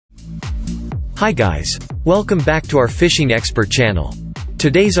Hi guys. Welcome back to our fishing expert channel.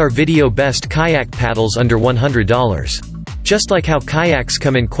 Today's our video best kayak paddles under $100. Just like how kayaks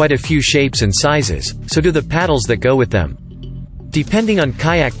come in quite a few shapes and sizes, so do the paddles that go with them. Depending on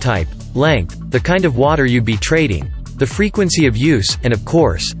kayak type, length, the kind of water you'd be trading, the frequency of use, and of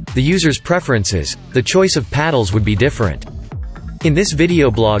course, the user's preferences, the choice of paddles would be different. In this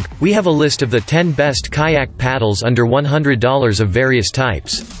video blog, we have a list of the 10 best kayak paddles under $100 of various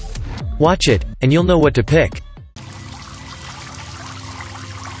types. Watch it, and you'll know what to pick.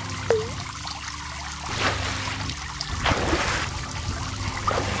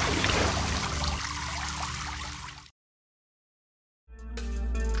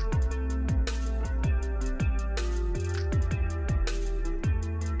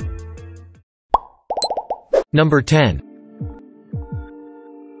 Number 10.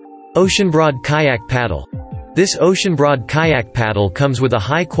 Oceanbroad Kayak Paddle. This Oceanbroad kayak paddle comes with a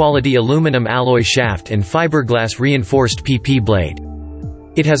high-quality aluminum alloy shaft and fiberglass reinforced PP blade.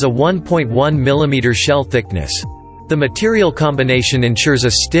 It has a 1.1 mm shell thickness. The material combination ensures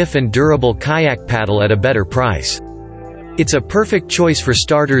a stiff and durable kayak paddle at a better price. It's a perfect choice for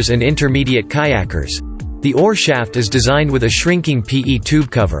starters and intermediate kayakers. The oar shaft is designed with a shrinking PE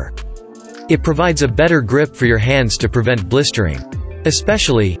tube cover. It provides a better grip for your hands to prevent blistering.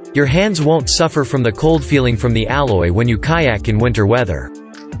 Especially, your hands won't suffer from the cold feeling from the alloy when you kayak in winter weather.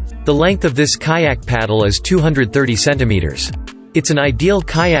 The length of this kayak paddle is 230 centimeters. It's an ideal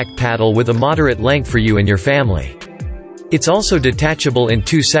kayak paddle with a moderate length for you and your family. It's also detachable in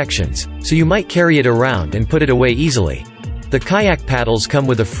 2 sections, so you might carry it around and put it away easily. The kayak paddles come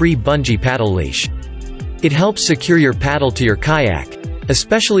with a free bungee paddle leash. It helps secure your paddle to your kayak,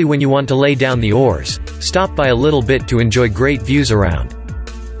 especially when you want to lay down the oars, stop by a little bit to enjoy great views around.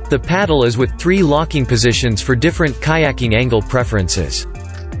 The paddle is with 3 locking positions for different kayaking angle preferences.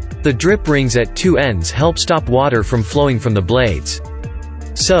 The drip rings at 2 ends help stop water from flowing from the blades.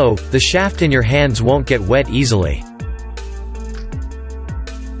 So, the shaft in your hands won't get wet easily.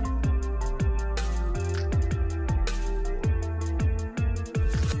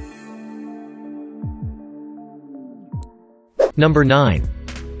 Number 9.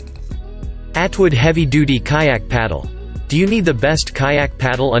 Attwood Heavy-Duty Kayak Paddle. Do you need the best kayak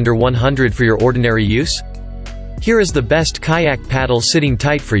paddle under $100 for your ordinary use? Here is the best kayak paddle sitting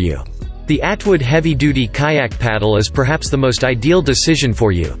tight for you. The Attwood Heavy-Duty Kayak Paddle is perhaps the most ideal decision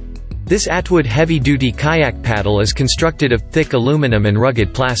for you. This Attwood Heavy-Duty Kayak Paddle is constructed of thick aluminum and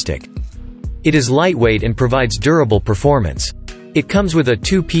rugged plastic. It is lightweight and provides durable performance. It comes with a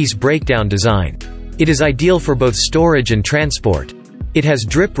 2-piece breakdown design. It is ideal for both storage and transport. It has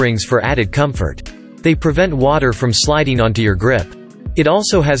drip rings for added comfort. They prevent water from sliding onto your grip. It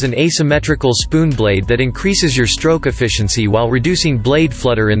also has an asymmetrical spoon blade that increases your stroke efficiency while reducing blade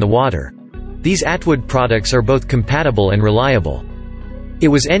flutter in the water. These Attwood products are both compatible and reliable. It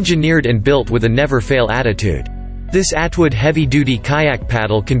was engineered and built with a never-fail attitude. This Attwood heavy-duty kayak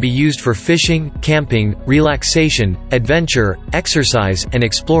paddle can be used for fishing, camping, relaxation, adventure, exercise, and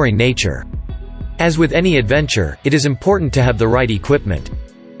exploring nature. As with any adventure, it is important to have the right equipment.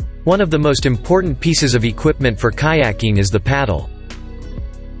 One of the most important pieces of equipment for kayaking is the paddle.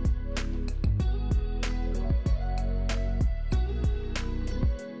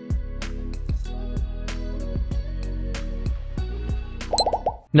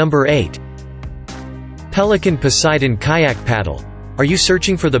 Number 8. Pelican Poseidon Kayak Paddle. Are you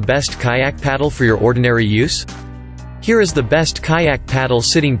searching for the best kayak paddle for your ordinary use? Here is the best kayak paddle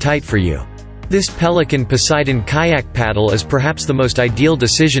sitting tight for you. This Pelican Poseidon kayak paddle is perhaps the most ideal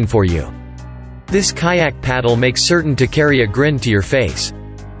decision for you. This kayak paddle makes certain to carry a grin to your face.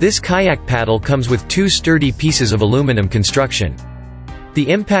 This kayak paddle comes with 2 sturdy pieces of aluminum construction.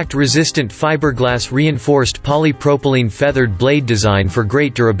 The impact-resistant fiberglass reinforced polypropylene feathered blade design for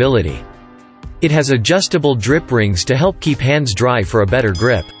great durability. It has adjustable drip rings to help keep hands dry for a better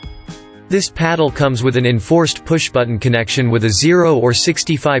grip. This paddle comes with an enforced push-button connection with a 0 or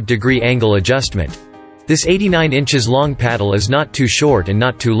 65-degree angle adjustment. This 89 inches long paddle is not too short and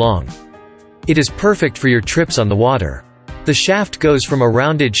not too long. It is perfect for your trips on the water. The shaft goes from a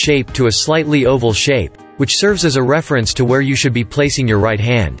rounded shape to a slightly oval shape, which serves as a reference to where you should be placing your right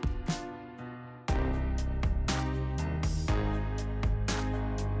hand.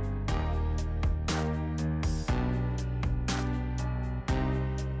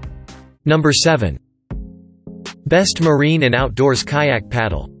 Number 7. Best Marine and Outdoors Kayak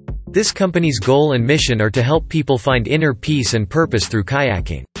Paddle. This company's goal and mission are to help people find inner peace and purpose through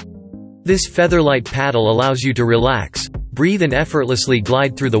kayaking. This featherlight paddle allows you to relax, breathe and effortlessly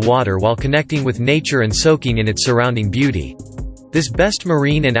glide through the water while connecting with nature and soaking in its surrounding beauty. This best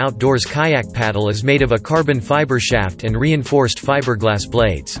marine and outdoors kayak paddle is made of a carbon fiber shaft and reinforced fiberglass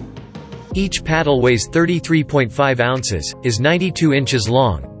blades. Each paddle weighs 33.5 ounces, is 92 inches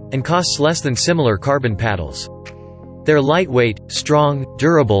long, and costs less than similar carbon paddles. They're lightweight, strong,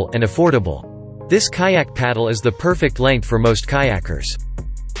 durable, and affordable. This kayak paddle is the perfect length for most kayakers.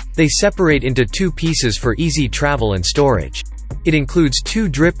 They separate into two pieces for easy travel and storage. It includes two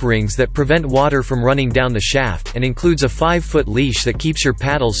drip rings that prevent water from running down the shaft and includes a 5-foot leash that keeps your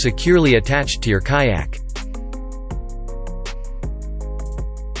paddles securely attached to your kayak.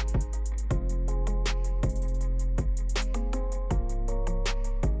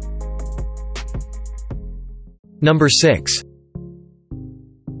 Number 6.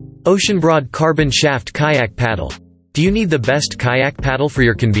 Oceanbroad Carbon Shaft Kayak Paddle. Do you need the best kayak paddle for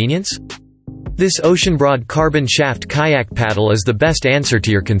your convenience? This Oceanbroad Carbon Shaft Kayak Paddle is the best answer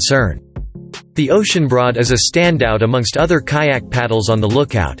to your concern. The Oceanbroad is a standout amongst other kayak paddles on the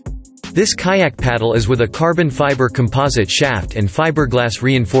lookout. This kayak paddle is with a carbon fiber composite shaft and fiberglass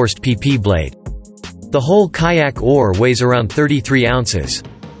reinforced PP blade. The whole kayak oar weighs around 33 ounces.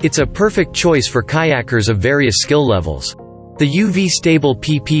 It's a perfect choice for kayakers of various skill levels. The UV-stable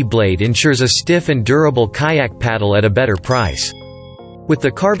PP blade ensures a stiff and durable kayak paddle at a better price. With the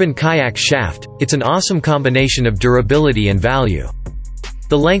carbon kayak shaft, it's an awesome combination of durability and value.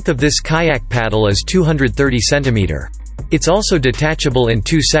 The length of this kayak paddle is 230 cm. It's also detachable in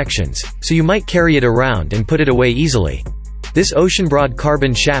two sections, so you might carry it around and put it away easily. This Oceanbroad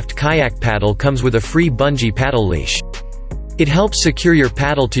carbon shaft kayak paddle comes with a free bungee paddle leash. It helps secure your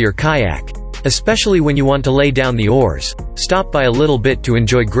paddle to your kayak, especially when you want to lay down the oars, stop by a little bit to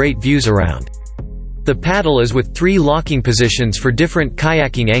enjoy great views around. The paddle is with 3 locking positions for different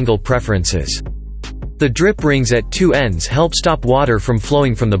kayaking angle preferences. The drip rings at 2 ends help stop water from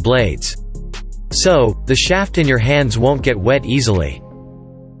flowing from the blades. So, the shaft in your hands won't get wet easily.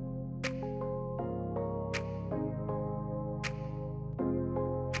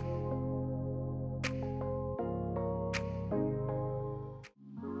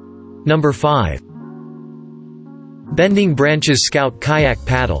 Number 5. Bending Branches Scout Kayak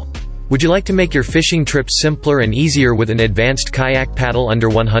Paddle. Would you like to make your fishing trips simpler and easier with an advanced kayak paddle under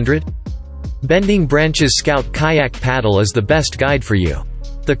 100? Bending Branches Scout Kayak Paddle is the best guide for you.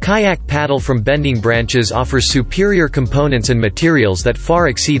 The kayak paddle from Bending Branches offers superior components and materials that far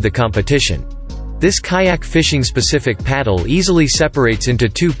exceed the competition. This kayak fishing-specific paddle easily separates into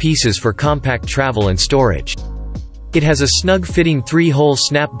 2 pieces for compact travel and storage. It has a snug-fitting 3-hole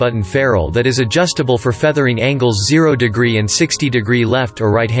snap-button ferrule that is adjustable for feathering angles 0 degree and 60 degree left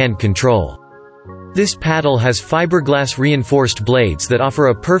or right-hand control. This paddle has fiberglass reinforced blades that offer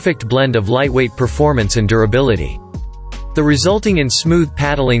a perfect blend of lightweight performance and durability. The resulting in smooth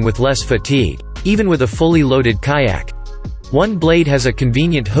paddling with less fatigue, even with a fully loaded kayak. One blade has a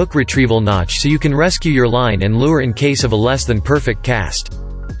convenient hook retrieval notch so you can rescue your line and lure in case of a less than perfect cast.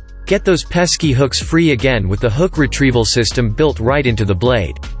 Get those pesky hooks free again with the hook retrieval system built right into the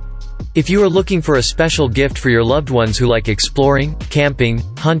blade. If you are looking for a special gift for your loved ones who like exploring, camping,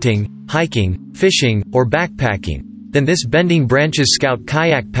 hunting, hiking, fishing, or backpacking, then this Bending Branches Scout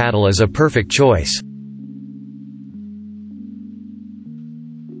Kayak Paddle is a perfect choice.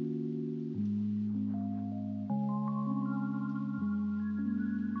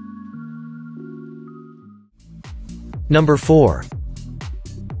 Number 4.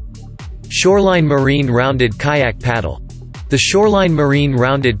 Shoreline Marine Rounded Kayak Paddle. The Shoreline Marine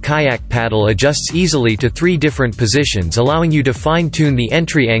Rounded Kayak Paddle adjusts easily to 3 different positions, allowing you to fine-tune the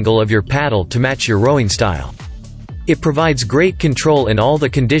entry angle of your paddle to match your rowing style. It provides great control in all the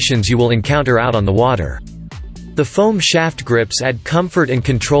conditions you will encounter out on the water. The foam shaft grips add comfort and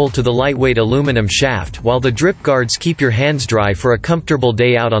control to the lightweight aluminum shaft, while the drip guards keep your hands dry for a comfortable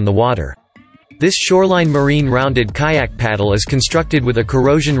day out on the water. This Shoreline Marine Rounded Kayak Paddle is constructed with a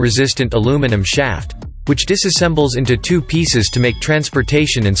corrosion-resistant aluminum shaft, which disassembles into 2 pieces to make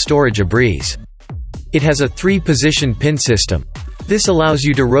transportation and storage a breeze. It has a 3-position pin system. This allows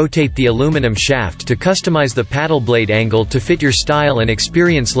you to rotate the aluminum shaft to customize the paddle blade angle to fit your style and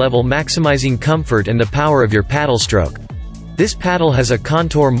experience level, maximizing comfort and the power of your paddle stroke. This paddle has a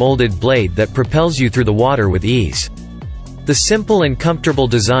contour-molded blade that propels you through the water with ease. The simple and comfortable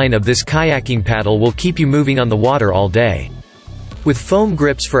design of this kayaking paddle will keep you moving on the water all day. With foam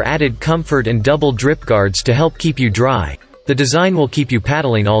grips for added comfort and double drip guards to help keep you dry, the design will keep you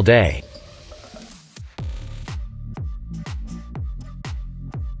paddling all day.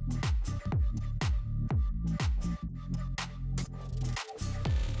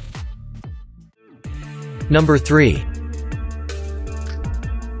 Number 3.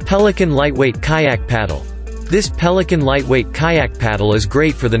 Pelican Lightweight Kayak Paddle. This Pelican lightweight kayak paddle is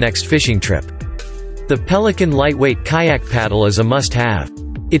great for the next fishing trip. The Pelican lightweight kayak paddle is a must-have.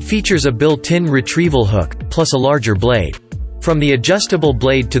 It features a built-in retrieval hook, plus a larger blade. From the adjustable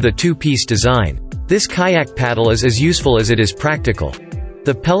blade to the two-piece design, this kayak paddle is as useful as it is practical.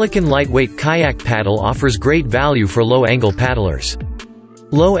 The Pelican lightweight kayak paddle offers great value for low-angle paddlers.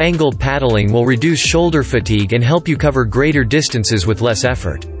 Low-angle paddling will reduce shoulder fatigue and help you cover greater distances with less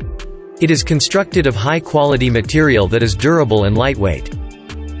effort. It is constructed of high-quality material that is durable and lightweight.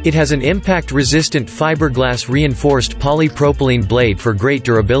 It has an impact-resistant fiberglass reinforced polypropylene blade for great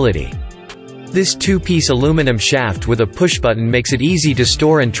durability. This two-piece aluminum shaft with a push-button makes it easy to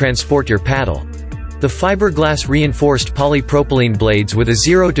store and transport your paddle. The fiberglass reinforced polypropylene blades with a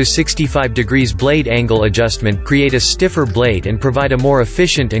 0 to 65 degrees blade angle adjustment create a stiffer blade and provide a more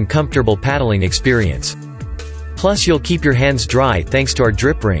efficient and comfortable paddling experience. Plus you'll keep your hands dry thanks to our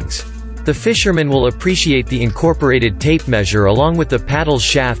drip rings. The fisherman will appreciate the incorporated tape measure along with the paddle's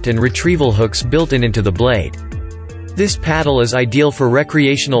shaft and retrieval hooks built into the blade. This paddle is ideal for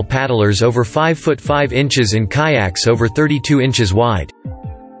recreational paddlers over 5 foot 5 inches and kayaks over 32 inches wide.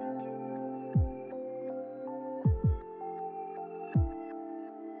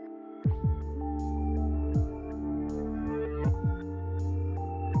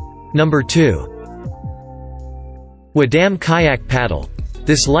 Number 2. Wadam Kayak Paddle.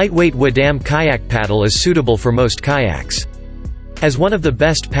 This lightweight Wadam kayak paddle is suitable for most kayaks. As one of the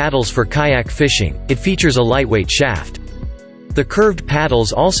best paddles for kayak fishing, it features a lightweight shaft. The curved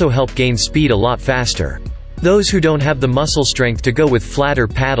paddles also help gain speed a lot faster. Those who don't have the muscle strength to go with flatter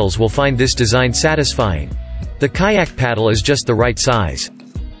paddles will find this design satisfying. The kayak paddle is just the right size.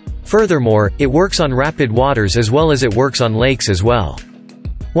 Furthermore, it works on rapid waters as well as it works on lakes as well.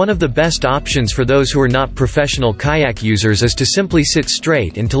 One of the best options for those who are not professional kayak users is to simply sit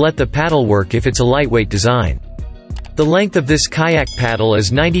straight and to let the paddle work if it's a lightweight design. The length of this kayak paddle is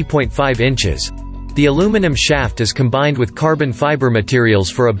 90.5 inches. The aluminum shaft is combined with carbon fiber materials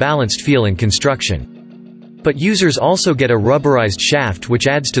for a balanced feel in construction. But users also get a rubberized shaft which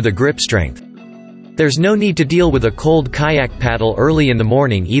adds to the grip strength. There's no need to deal with a cold kayak paddle early in the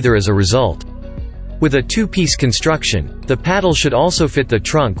morning either as a result. With a two-piece construction, the paddle should also fit the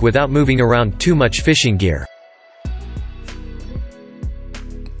trunk without moving around too much fishing gear.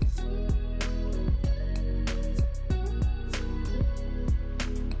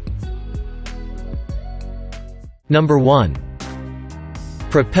 Number 1.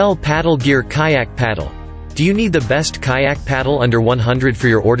 Propel Paddle Gear Kayak Paddle. Do you need the best kayak paddle under 100 for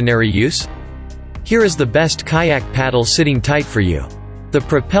your ordinary use? Here is the best kayak paddle sitting tight for you. The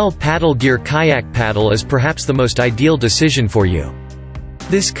Propel Paddle Gear Kayak Paddle is perhaps the most ideal decision for you.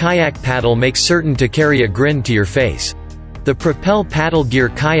 This kayak paddle makes certain to carry a grin to your face. The Propel Paddle Gear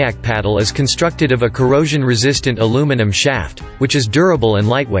Kayak Paddle is constructed of a corrosion-resistant aluminum shaft, which is durable and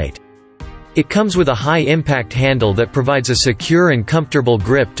lightweight. It comes with a high-impact handle that provides a secure and comfortable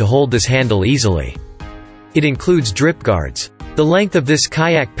grip to hold this handle easily. It includes drip guards. The length of this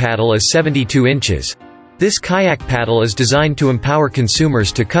kayak paddle is 72 inches. This kayak paddle is designed to empower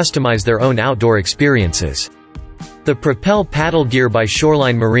consumers to customize their own outdoor experiences. The Propel Paddle Gear by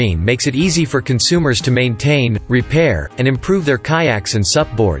Shoreline Marine makes it easy for consumers to maintain, repair, and improve their kayaks and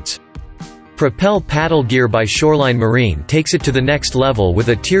SUP boards. Propel Paddle Gear by Shoreline Marine takes it to the next level with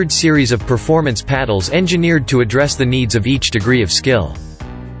a tiered series of performance paddles engineered to address the needs of each degree of skill,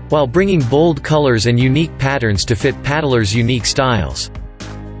 while bringing bold colors and unique patterns to fit paddlers' unique styles.